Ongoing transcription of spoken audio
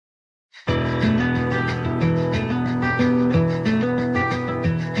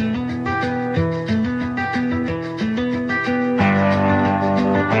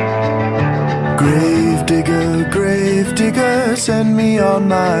send me on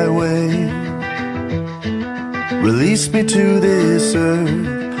my way. Release me to this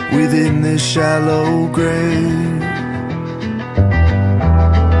earth within this shallow grave.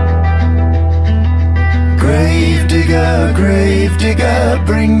 Grave digger,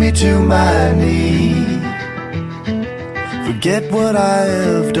 bring me to my knees. Forget what I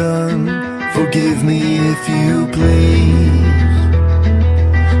have done, forgive me if you please.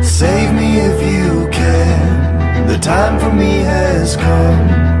 Save me if you can, the time for me has come.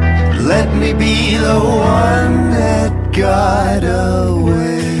 Let me be the one that got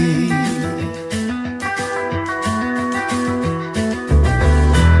away.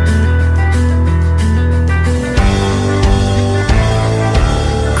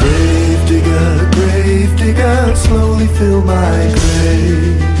 Grave digger, slowly fill my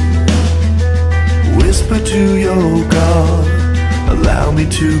grave. Whisper to your God, allow me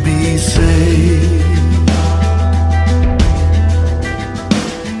to be saved.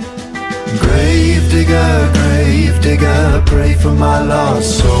 Grave digger, pray for my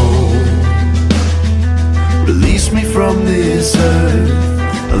lost soul. Release me from this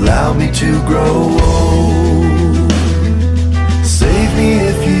earth, allow me to grow old. Save me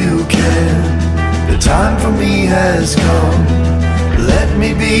if you can, the time for me has come. Let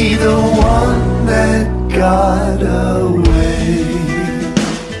me be the one that got away.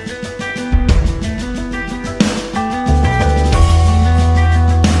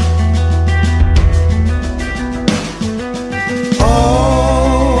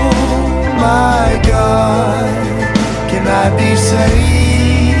 Can I be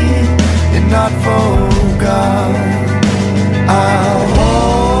saved and not forgot? I'll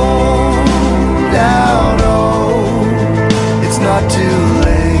hold out hope, it's not too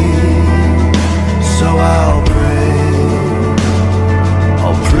late. So I'll pray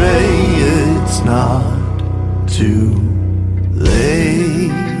it's not too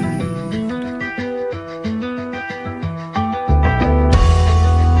late.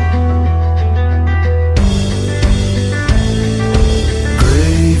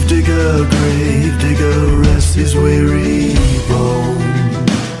 Grave digger, rest his weary bones.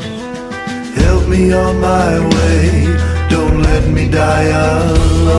 Help me on my way, don't let me die alone.